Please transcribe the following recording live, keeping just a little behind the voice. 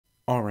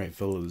Alright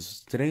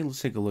fellas, today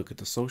let's take a look at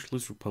the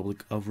Socialist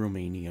Republic of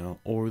Romania,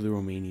 or the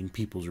Romanian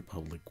People's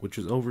Republic, which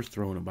was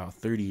overthrown about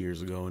 30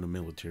 years ago in a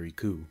military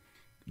coup.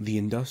 The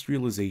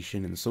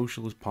industrialization and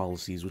socialist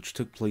policies which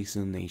took place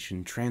in the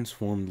nation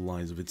transformed the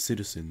lives of its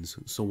citizens,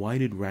 so why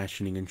did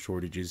rationing and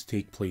shortages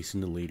take place in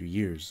the later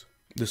years?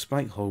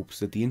 Despite hopes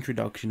that the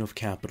introduction of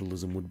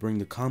capitalism would bring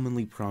the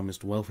commonly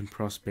promised wealth and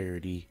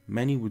prosperity,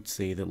 many would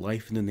say that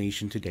life in the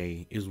nation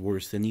today is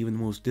worse than even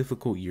the most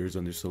difficult years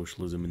under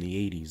socialism in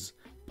the 80s.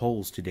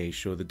 Polls today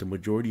show that the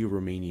majority of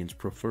Romanians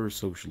prefer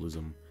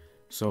socialism.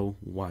 So,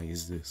 why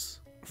is this?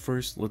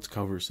 First, let's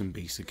cover some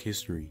basic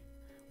history.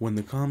 When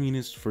the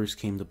communists first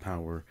came to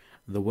power,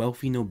 the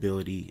wealthy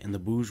nobility and the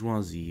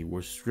bourgeoisie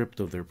were stripped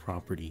of their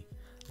property.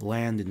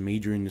 Land and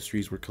major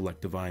industries were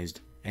collectivized,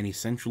 and a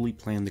centrally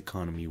planned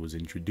economy was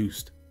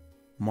introduced.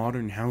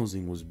 Modern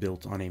housing was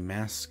built on a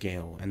mass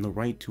scale, and the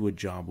right to a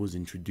job was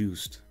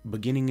introduced.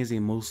 Beginning as a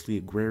mostly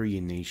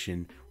agrarian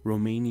nation,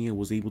 Romania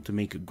was able to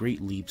make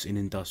great leaps in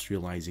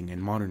industrializing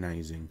and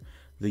modernizing.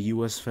 The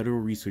US Federal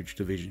Research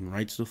Division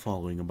writes the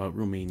following about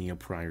Romania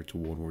prior to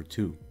World War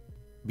II.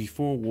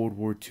 Before World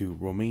War II,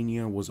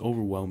 Romania was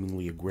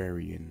overwhelmingly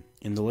agrarian.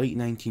 In the late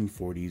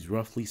 1940s,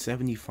 roughly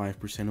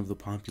 75% of the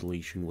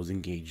population was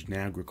engaged in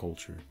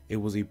agriculture. It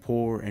was a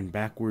poor and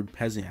backward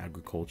peasant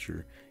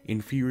agriculture.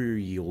 Inferior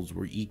yields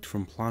were eked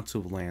from plots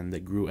of land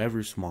that grew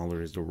ever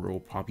smaller as the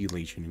rural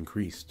population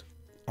increased.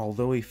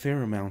 Although a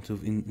fair amount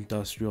of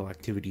industrial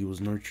activity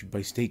was nurtured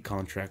by state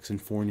contracts and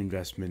foreign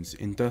investments,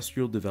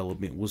 industrial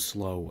development was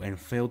slow and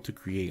failed to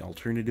create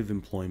alternative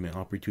employment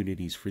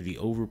opportunities for the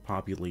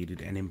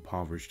overpopulated and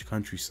impoverished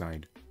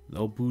countryside.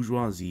 The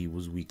bourgeoisie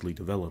was weakly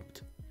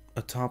developed.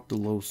 Atop the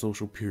low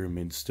social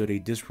pyramid stood a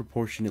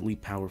disproportionately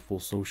powerful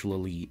social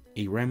elite,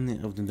 a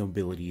remnant of the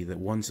nobility that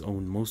once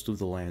owned most of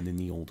the land in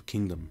the Old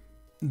Kingdom.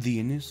 The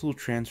initial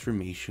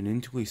transformation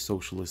into a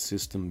socialist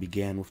system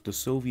began with the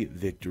Soviet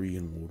victory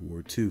in World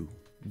War II.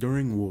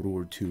 During World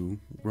War II,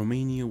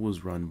 Romania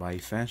was run by a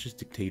fascist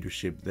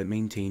dictatorship that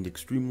maintained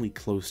extremely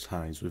close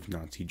ties with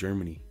Nazi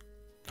Germany.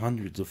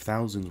 Hundreds of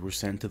thousands were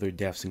sent to their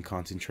deaths in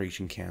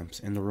concentration camps,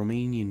 and the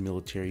Romanian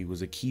military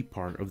was a key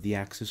part of the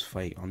Axis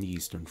fight on the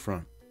Eastern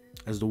Front.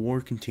 As the war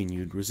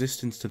continued,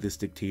 resistance to this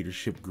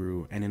dictatorship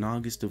grew, and in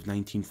August of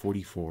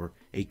 1944,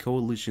 a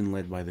coalition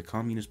led by the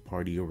Communist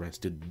Party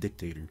arrested the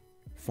dictator.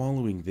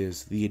 Following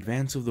this, the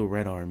advance of the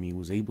Red Army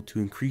was able to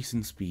increase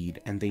in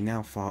speed, and they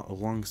now fought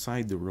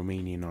alongside the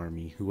Romanian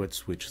army, who had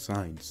switched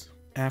sides.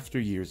 After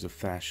years of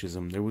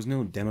fascism, there was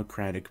no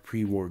democratic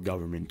pre-war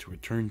government to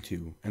return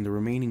to, and the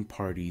remaining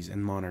parties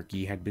and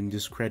monarchy had been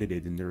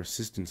discredited in their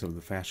assistance of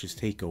the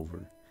fascist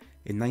takeover.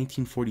 In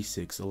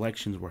 1946,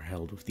 elections were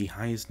held with the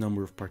highest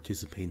number of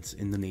participants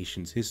in the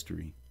nation's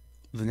history.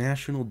 The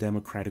National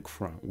Democratic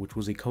Front, which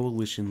was a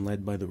coalition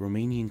led by the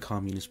Romanian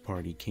Communist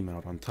Party, came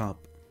out on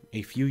top.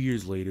 A few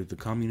years later, the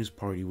Communist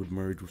Party would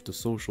merge with the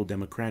Social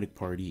Democratic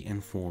Party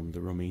and form the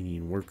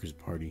Romanian Workers'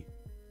 Party.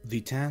 The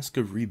task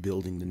of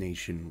rebuilding the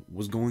nation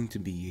was going to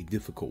be a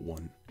difficult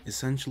one.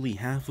 Essentially,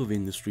 half of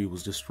industry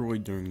was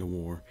destroyed during the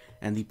war,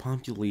 and the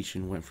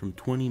population went from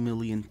 20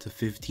 million to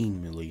 15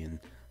 million.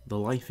 The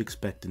life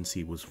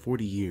expectancy was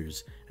 40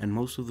 years, and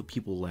most of the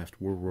people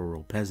left were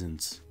rural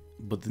peasants.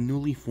 But the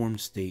newly formed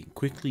state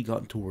quickly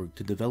got to work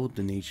to develop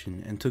the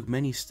nation and took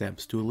many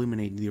steps to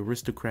eliminate the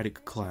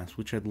aristocratic class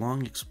which had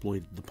long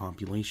exploited the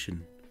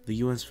population. The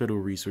US Federal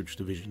Research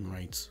Division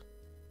writes,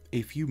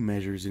 "A few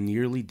measures in the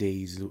early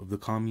days of the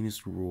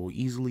communist rule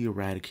easily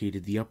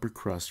eradicated the upper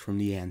crust from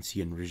the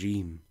ancien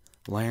regime.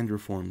 Land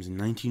reforms in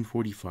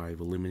 1945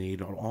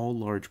 eliminated all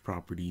large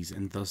properties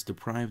and thus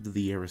deprived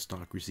the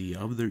aristocracy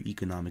of their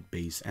economic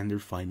base and their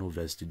final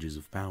vestiges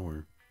of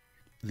power.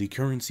 The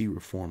currency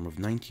reform of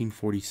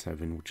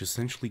 1947, which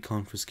essentially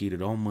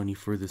confiscated all money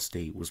for the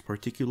state, was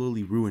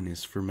particularly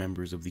ruinous for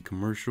members of the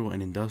commercial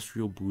and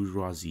industrial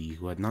bourgeoisie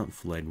who had not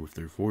fled with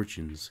their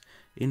fortunes.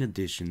 In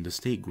addition, the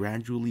state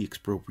gradually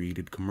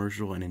expropriated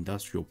commercial and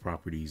industrial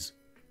properties,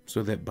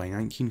 so that by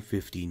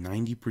 1950,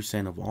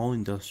 90% of all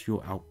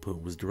industrial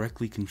output was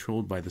directly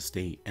controlled by the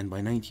state, and by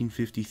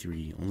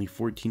 1953, only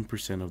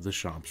 14% of the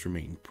shops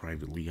remained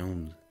privately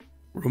owned."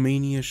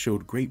 Romania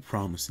showed great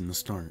promise in the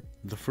start.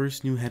 The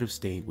first new head of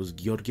state was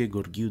Gheorghe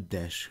Gheorghiu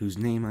Deș, whose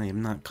name I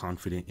am not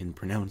confident in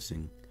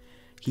pronouncing.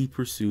 He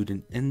pursued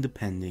an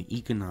independent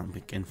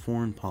economic and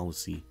foreign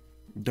policy.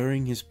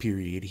 During his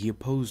period, he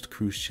opposed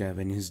Khrushchev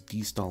and his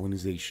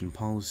de-Stalinization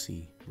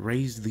policy,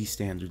 raised the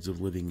standards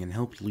of living, and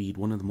helped lead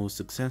one of the most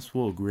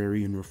successful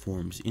agrarian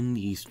reforms in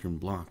the Eastern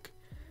Bloc.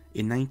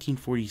 In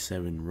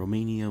 1947,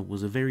 Romania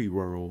was a very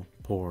rural,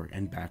 poor,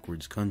 and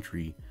backwards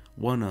country,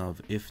 one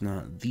of, if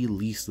not the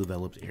least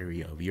developed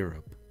area of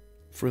Europe.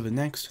 For the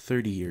next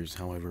 30 years,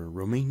 however,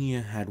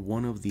 Romania had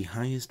one of the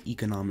highest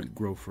economic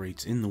growth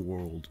rates in the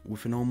world,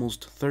 with an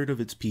almost third of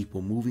its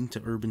people moving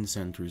to urban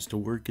centers to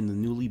work in the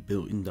newly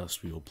built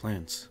industrial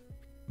plants.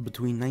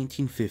 Between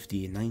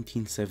 1950 and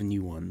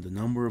 1971, the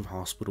number of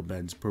hospital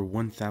beds per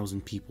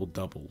 1,000 people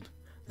doubled.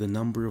 The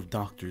number of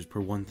doctors per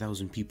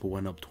 1,000 people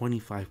went up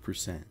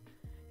 25%.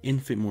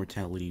 Infant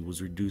mortality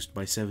was reduced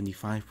by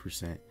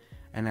 75%,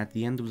 and at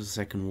the end of the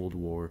Second World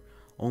War,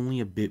 only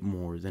a bit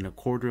more than a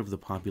quarter of the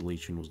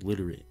population was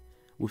literate.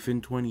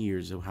 Within 20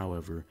 years,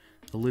 however,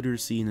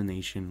 illiteracy in the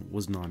nation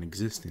was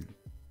non-existent.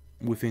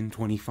 Within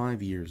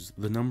 25 years,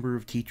 the number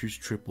of teachers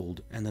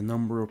tripled and the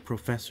number of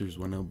professors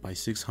went up by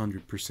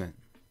 600%.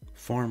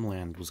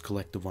 Farmland was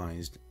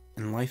collectivized,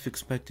 and life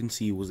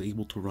expectancy was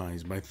able to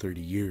rise by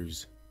 30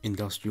 years.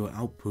 Industrial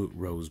output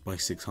rose by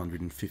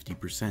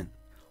 650%.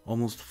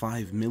 Almost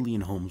 5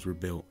 million homes were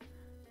built.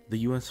 The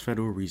U.S.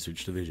 Federal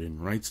Research Division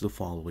writes the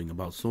following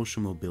about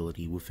social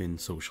mobility within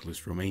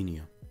socialist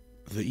Romania.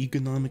 The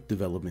economic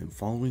development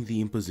following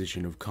the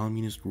imposition of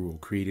communist rule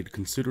created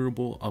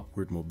considerable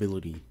upward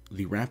mobility.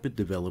 The rapid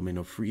development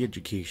of free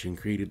education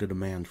created a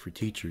demand for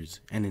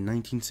teachers, and in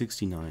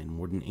 1969,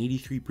 more than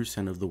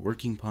 83% of the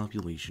working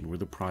population were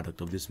the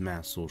product of this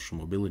mass social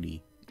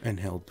mobility, and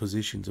held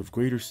positions of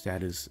greater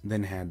status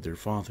than had their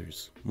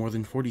fathers. More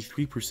than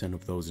 43%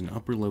 of those in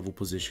upper-level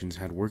positions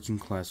had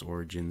working-class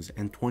origins,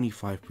 and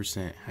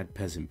 25% had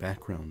peasant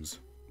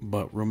backgrounds.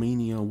 But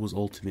Romania was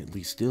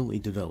ultimately still a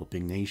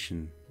developing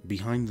nation,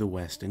 behind the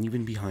West and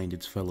even behind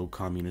its fellow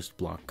communist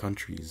bloc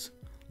countries.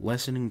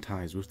 Lessening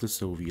ties with the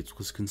Soviets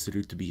was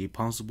considered to be a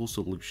possible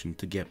solution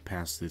to get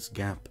past this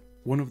gap.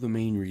 One of the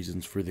main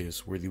reasons for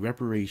this were the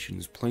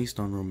reparations placed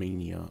on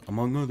Romania,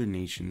 among other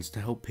nations, to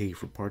help pay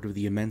for part of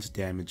the immense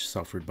damage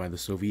suffered by the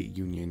Soviet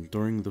Union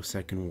during the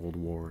Second World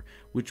War,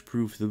 which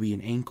proved to be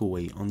an ankle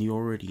weight on the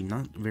already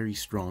not very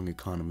strong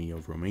economy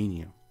of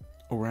Romania.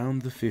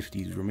 Around the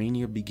 50s,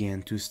 Romania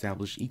began to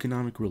establish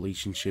economic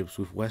relationships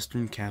with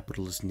Western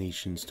capitalist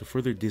nations to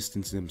further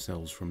distance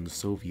themselves from the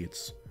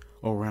Soviets.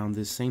 Around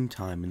this same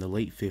time, in the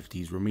late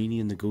 50s,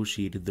 Romania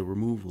negotiated the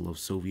removal of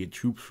Soviet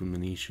troops from the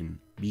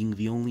nation, being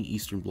the only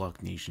Eastern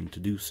Bloc nation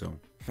to do so.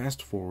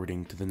 Fast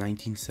forwarding to the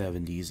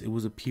 1970s, it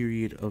was a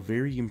period of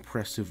very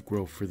impressive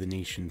growth for the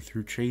nation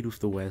through trade with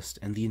the West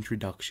and the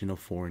introduction of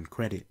foreign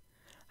credit.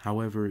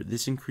 However,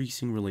 this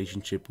increasing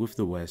relationship with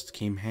the West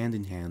came hand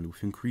in hand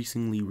with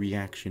increasingly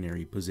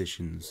reactionary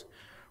positions.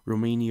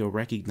 Romania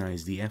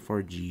recognized the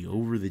FRG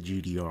over the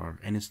GDR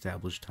and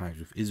established ties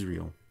with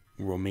Israel.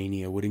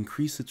 Romania would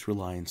increase its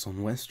reliance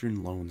on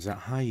Western loans at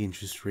high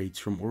interest rates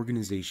from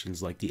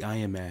organizations like the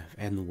IMF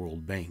and the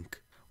World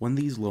Bank. When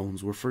these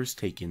loans were first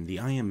taken, the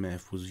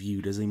IMF was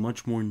viewed as a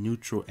much more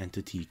neutral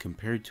entity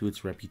compared to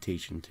its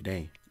reputation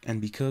today.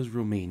 And because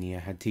Romania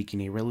had taken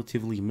a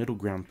relatively middle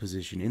ground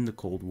position in the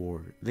Cold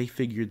War, they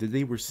figured that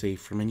they were safe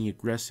from any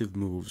aggressive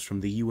moves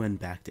from the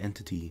UN-backed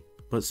entity.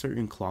 But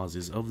certain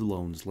clauses of the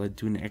loans led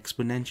to an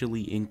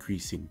exponentially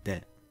increasing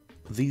debt.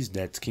 These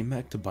debts came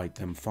back to bite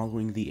them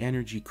following the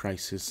energy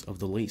crisis of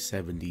the late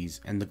 70s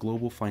and the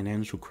global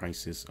financial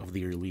crisis of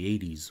the early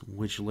 80s,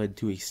 which led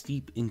to a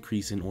steep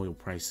increase in oil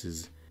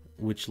prices,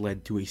 which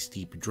led to a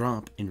steep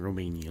drop in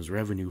Romania's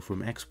revenue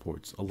from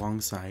exports,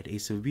 alongside a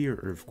severe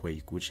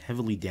earthquake which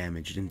heavily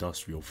damaged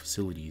industrial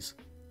facilities.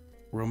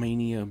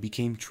 Romania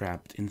became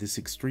trapped in this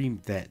extreme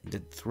debt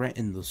that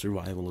threatened the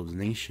survival of the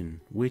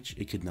nation, which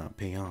it could not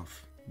pay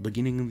off.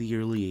 Beginning in the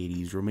early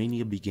 80s,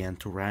 Romania began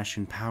to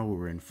ration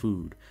power and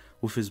food,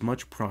 with as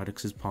much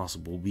products as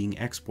possible being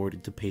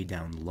exported to pay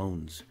down the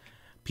loans.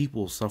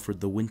 People suffered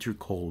the winter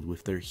cold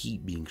with their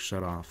heat being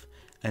shut off,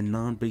 and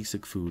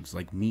non-basic foods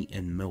like meat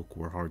and milk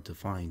were hard to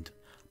find.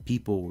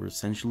 People were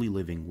essentially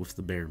living with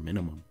the bare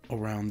minimum.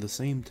 Around the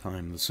same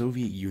time, the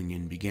Soviet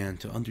Union began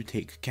to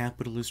undertake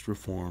capitalist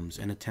reforms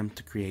and attempt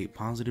to create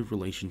positive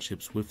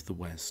relationships with the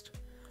West.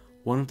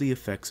 One of the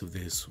effects of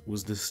this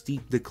was the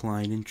steep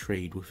decline in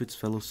trade with its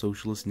fellow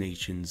socialist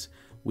nations,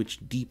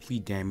 which deeply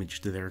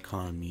damaged their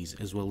economies,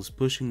 as well as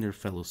pushing their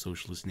fellow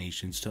socialist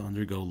nations to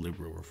undergo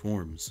liberal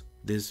reforms.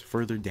 This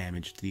further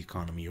damaged the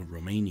economy of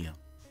Romania.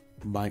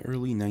 By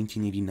early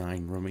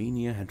 1989,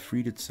 Romania had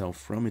freed itself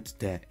from its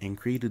debt and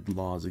created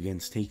laws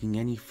against taking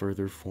any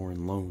further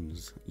foreign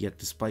loans. Yet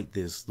despite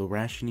this, the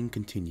rationing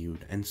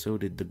continued, and so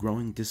did the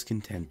growing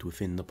discontent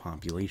within the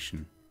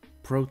population.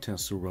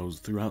 Protests arose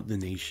throughout the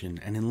nation,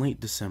 and in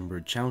late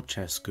December,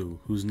 Ceausescu,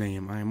 whose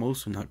name I am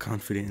also not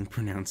confident in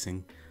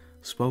pronouncing,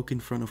 spoke in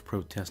front of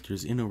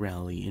protesters in a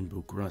rally in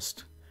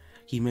Bucharest.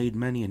 He made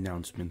many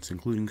announcements,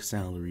 including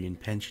salary and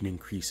pension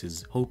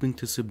increases, hoping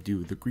to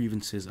subdue the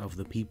grievances of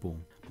the people.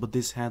 But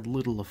this had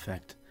little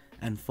effect,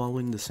 and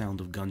following the sound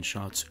of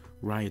gunshots,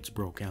 riots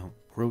broke out.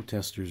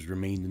 Protesters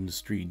remained in the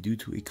street due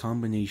to a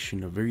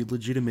combination of very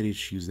legitimate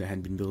issues that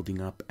had been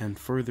building up and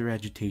further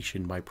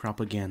agitation by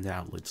propaganda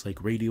outlets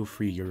like Radio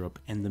Free Europe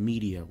and the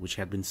media, which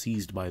had been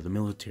seized by the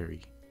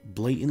military.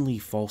 Blatantly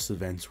false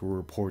events were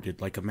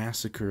reported, like a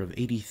massacre of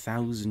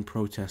 80,000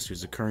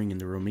 protesters occurring in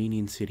the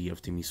Romanian city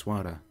of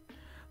Timișoara.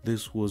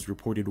 This was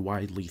reported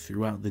widely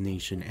throughout the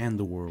nation and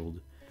the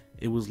world.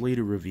 It was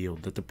later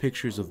revealed that the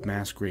pictures of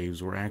mass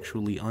graves were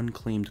actually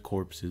unclaimed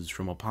corpses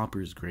from a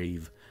pauper's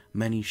grave,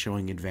 many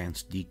showing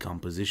advanced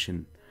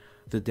decomposition.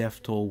 The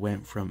death toll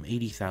went from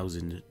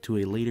 80,000 to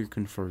a later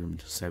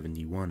confirmed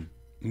 71.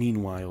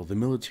 Meanwhile, the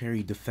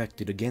military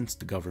defected against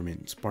the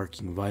government,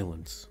 sparking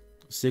violence.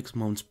 6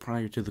 months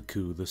prior to the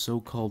coup, the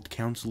so-called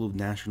Council of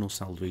National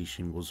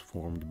Salvation was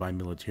formed by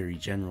military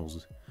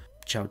generals.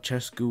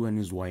 Ceausescu and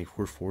his wife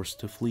were forced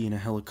to flee in a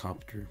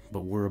helicopter,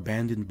 but were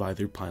abandoned by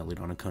their pilot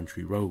on a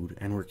country road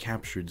and were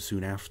captured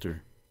soon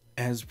after.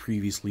 As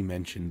previously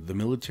mentioned, the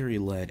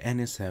military-led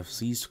NSF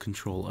seized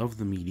control of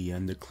the media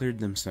and declared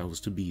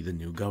themselves to be the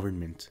new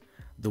government.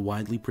 The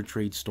widely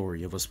portrayed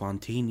story of a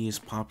spontaneous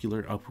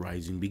popular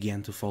uprising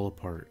began to fall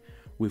apart,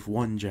 with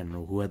one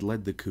general who had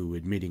led the coup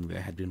admitting that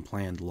it had been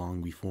planned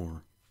long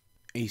before.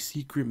 A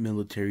secret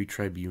military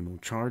tribunal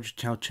charged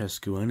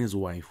Ceausescu and his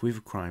wife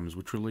with crimes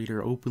which were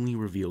later openly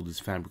revealed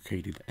as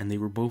fabricated, and they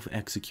were both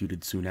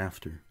executed soon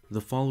after. The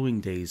following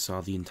days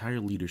saw the entire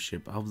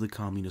leadership of the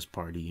Communist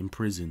Party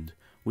imprisoned,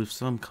 with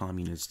some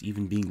communists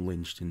even being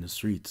lynched in the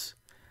streets.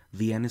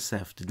 The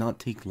NSF did not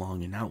take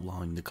long in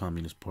outlawing the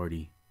Communist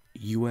Party.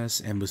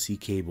 U.S. Embassy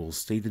cables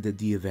stated that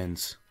the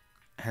events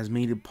has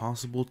made it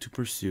possible to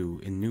pursue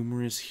in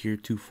numerous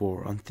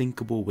heretofore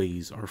unthinkable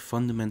ways our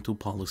fundamental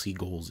policy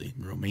goals in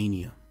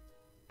Romania.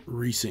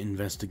 Recent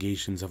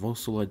investigations have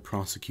also led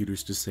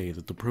prosecutors to say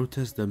that the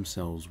protests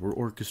themselves were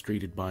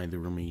orchestrated by the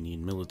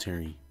Romanian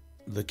military.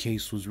 The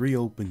case was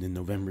reopened in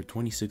November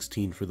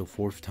 2016 for the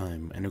 4th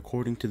time, and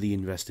according to the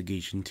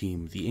investigation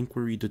team, the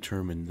inquiry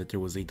determined that there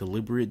was a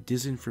deliberate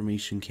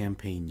disinformation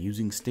campaign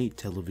using state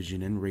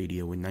television and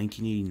radio in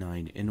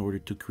 1989 in order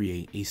to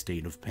create a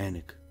state of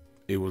panic.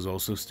 It was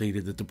also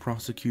stated that the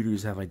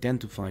prosecutors have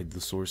identified the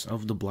source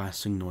of the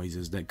blasting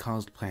noises that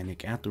caused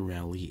panic at the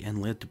rally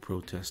and led to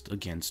protest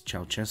against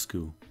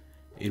Ceausescu.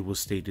 It was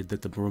stated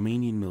that the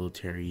Romanian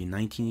military in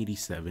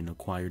 1987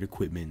 acquired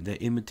equipment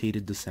that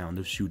imitated the sound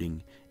of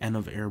shooting and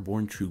of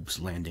airborne troops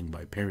landing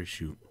by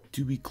parachute.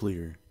 To be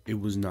clear, it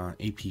was not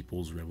a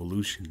people's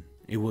revolution.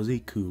 It was a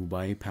coup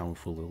by a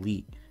powerful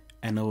elite,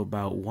 and of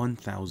about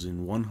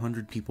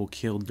 1,100 people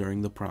killed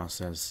during the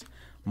process,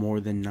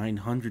 more than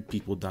 900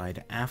 people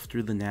died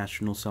after the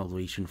National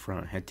Salvation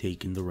Front had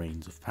taken the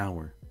reins of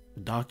power.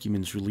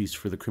 Documents released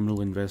for the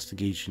criminal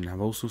investigation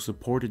have also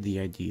supported the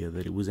idea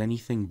that it was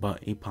anything but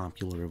a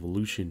popular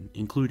revolution,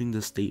 including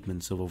the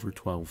statements of over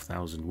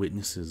 12,000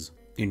 witnesses.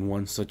 In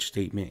one such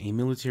statement, a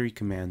military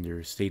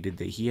commander stated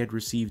that he had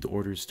received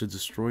orders to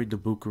destroy the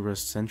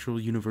Bucharest Central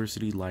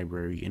University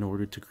Library in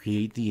order to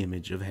create the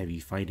image of heavy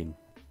fighting.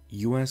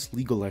 U.S.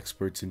 legal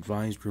experts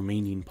advised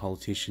Romanian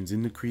politicians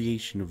in the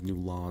creation of new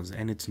laws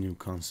and its new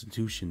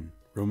constitution.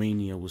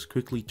 Romania was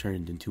quickly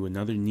turned into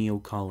another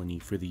neo-colony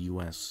for the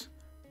U.S.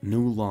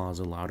 New laws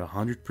allowed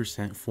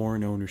 100%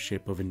 foreign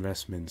ownership of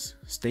investments,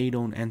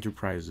 state-owned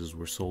enterprises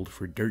were sold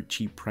for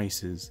dirt-cheap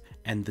prices,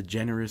 and the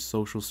generous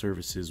social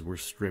services were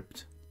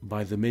stripped.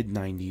 By the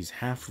mid-90s,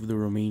 half of the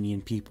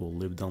Romanian people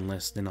lived on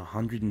less than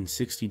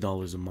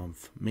 $160 a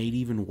month, made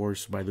even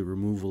worse by the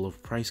removal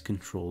of price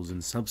controls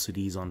and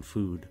subsidies on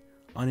food.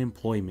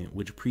 Unemployment,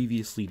 which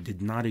previously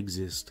did not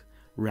exist,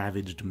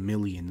 ravaged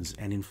millions,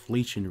 and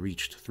inflation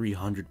reached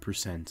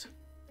 300%.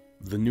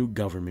 The new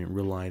government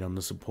relied on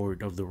the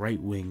support of the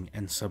right wing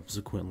and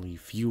subsequently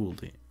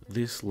fueled it.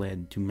 This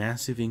led to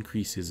massive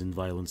increases in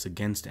violence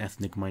against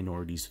ethnic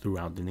minorities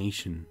throughout the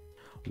nation.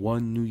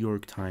 One New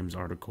York Times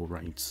article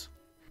writes,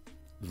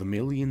 "The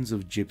millions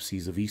of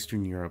gypsies of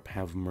Eastern Europe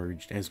have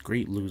emerged as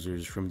great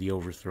losers from the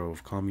overthrow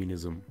of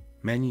communism.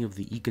 Many of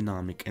the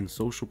economic and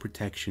social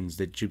protections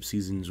that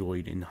gypsies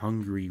enjoyed in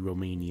Hungary,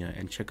 Romania,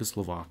 and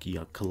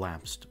Czechoslovakia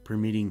collapsed,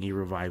 permitting a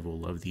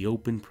revival of the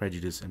open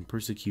prejudice and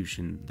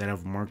persecution that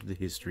have marked the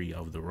history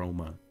of the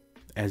Roma,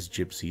 as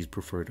gypsies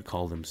prefer to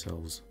call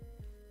themselves."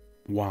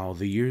 While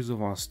the years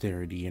of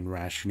austerity and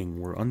rationing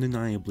were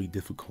undeniably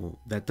difficult,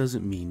 that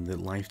doesn't mean that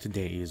life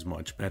today is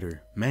much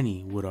better.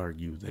 Many would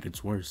argue that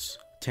it's worse.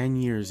 10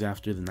 years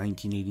after the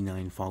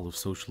 1989 fall of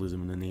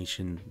socialism in the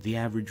nation, the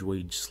average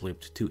wage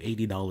slipped to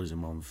 $80 a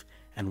month,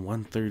 and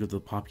 1/3 of the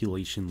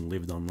population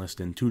lived on less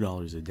than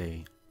 $2 a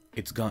day.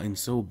 It's gotten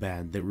so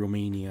bad that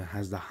Romania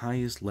has the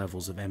highest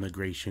levels of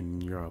emigration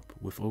in Europe,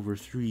 with over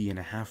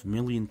 3.5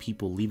 million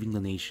people leaving the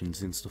nation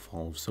since the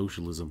fall of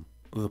socialism.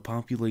 The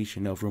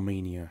population of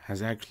Romania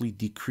has actually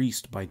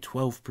decreased by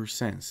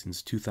 12%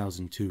 since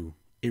 2002.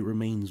 It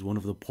remains one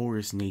of the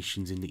poorest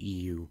nations in the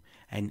EU,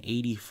 and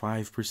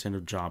 85%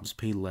 of jobs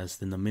pay less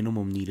than the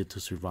minimum needed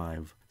to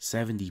survive.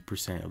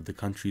 70% of the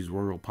country's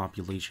rural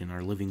population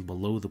are living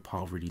below the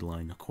poverty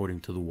line,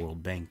 according to the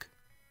World Bank.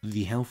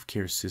 The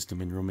healthcare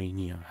system in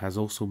Romania has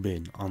also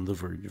been on the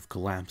verge of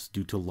collapse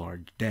due to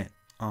large debt,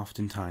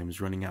 oftentimes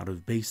running out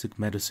of basic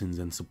medicines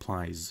and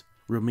supplies.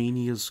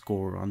 Romania's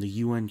score on the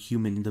UN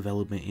Human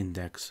Development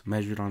Index,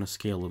 measured on a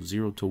scale of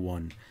 0 to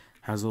 1,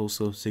 has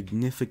also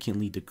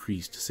significantly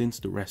decreased since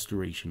the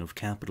restoration of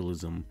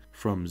capitalism,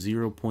 from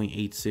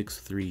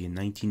 0.863 in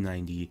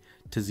 1990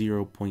 to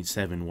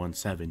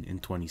 0.717 in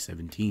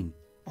 2017.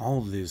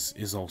 All this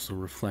is also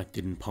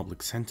reflected in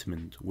public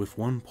sentiment, with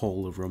one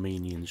poll of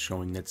Romanians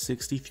showing that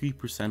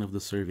 63% of the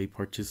survey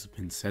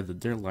participants said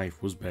that their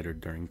life was better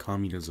during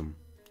communism.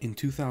 In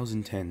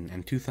 2010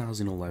 and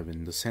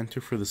 2011, the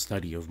Center for the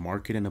Study of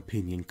Market and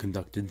Opinion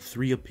conducted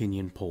 3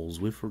 opinion polls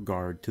with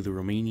regard to the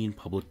Romanian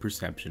public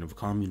perception of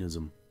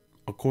communism.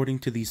 According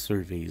to these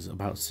surveys,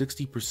 about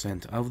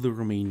 60% of the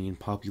Romanian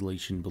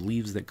population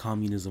believes that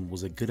communism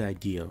was a good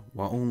idea,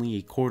 while only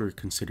a quarter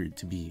consider it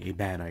to be a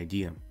bad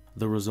idea.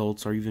 The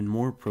results are even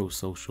more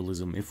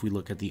pro-socialism if we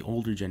look at the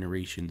older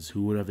generations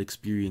who would have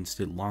experienced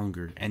it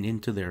longer and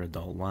into their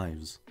adult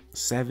lives.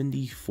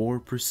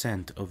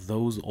 74% of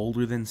those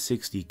older than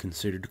 60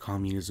 considered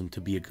communism to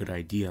be a good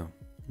idea.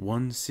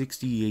 One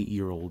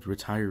 68-year-old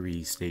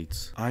retiree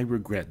states, "I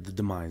regret the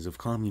demise of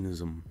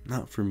communism,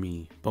 not for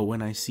me, but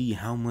when I see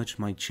how much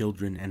my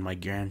children and my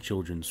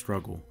grandchildren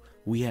struggle.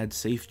 We had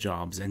safe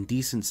jobs and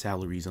decent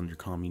salaries under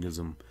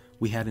communism.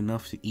 We had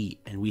enough to eat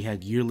and we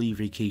had yearly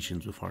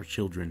vacations with our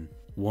children."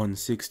 One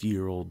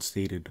 60-year-old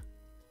stated,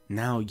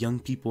 "Now young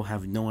people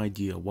have no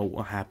idea what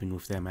will happen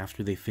with them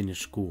after they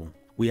finish school.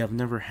 We have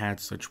never had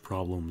such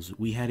problems.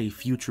 We had a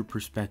future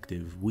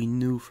perspective. We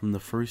knew from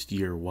the first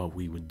year what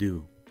we would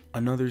do."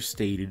 Another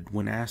stated,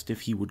 when asked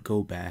if he would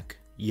go back,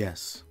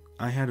 "Yes,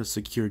 I had a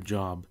secure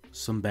job,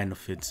 some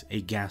benefits, a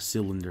gas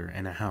cylinder,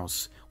 and a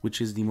house, which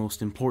is the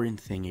most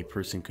important thing a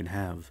person could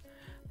have.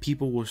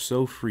 People were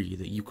so free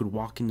that you could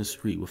walk in the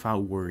street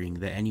without worrying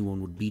that anyone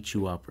would beat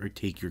you up or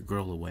take your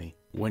girl away."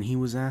 When he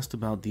was asked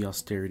about the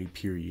austerity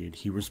period,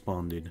 he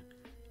responded,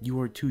 "You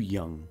are too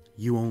young.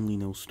 You only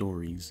know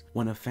stories.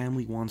 When a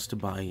family wants to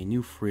buy a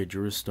new fridge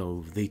or a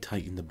stove, they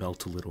tighten the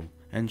belt a little.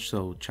 And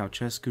so,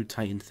 Ceausescu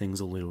tightened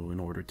things a little in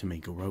order to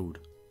make a road."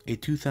 A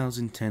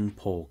 2010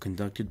 poll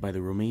conducted by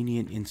the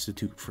Romanian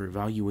Institute for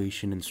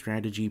Evaluation and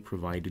Strategy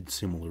provided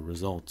similar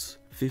results.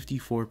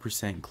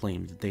 54%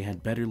 claimed that they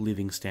had better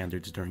living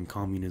standards during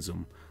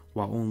communism,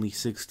 while only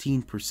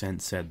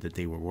 16% said that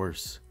they were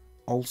worse.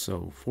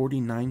 Also,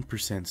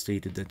 49%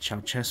 stated that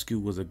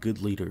Ceausescu was a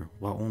good leader,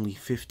 while only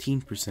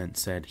 15%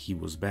 said he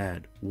was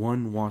bad.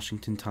 One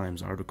Washington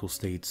Times article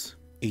states,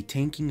 "A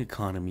tanking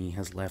economy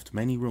has left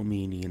many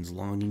Romanians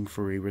longing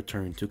for a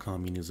return to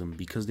communism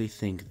because they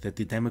think that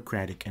the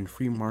democratic and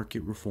free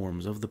market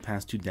reforms of the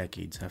past 2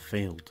 decades have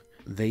failed.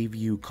 They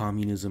view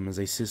communism as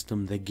a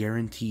system that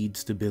guaranteed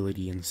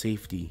stability and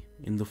safety.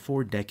 In the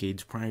 4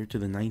 decades prior to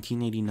the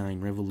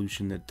 1989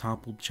 revolution that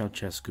toppled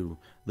Ceausescu,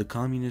 the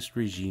communist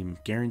regime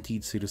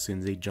guaranteed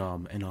citizens a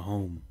job and a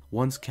home.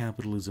 Once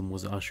capitalism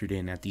was ushered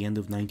in at the end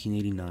of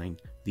 1989,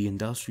 the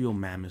industrial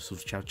mammoths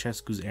of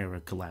Ceausescu's era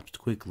collapsed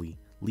quickly,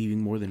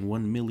 leaving more than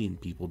 1 million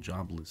people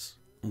jobless."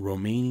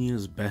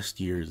 Romania's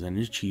best years and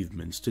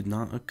achievements did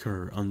not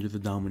occur under the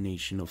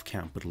domination of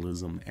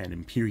capitalism and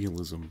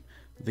imperialism.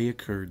 They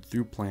occurred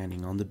through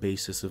planning on the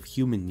basis of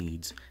human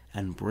needs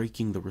and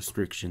breaking the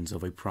restrictions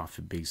of a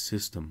profit-based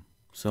system.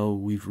 So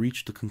we've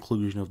reached the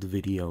conclusion of the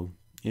video.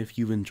 If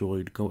you've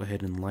enjoyed, go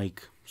ahead and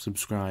like,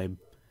 subscribe,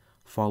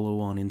 follow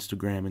on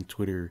Instagram and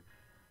Twitter,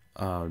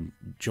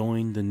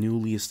 join the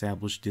newly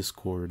established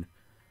Discord,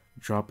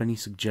 drop any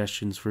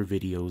suggestions for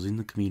videos in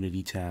the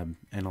community tab,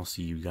 and I'll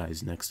see you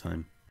guys next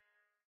time.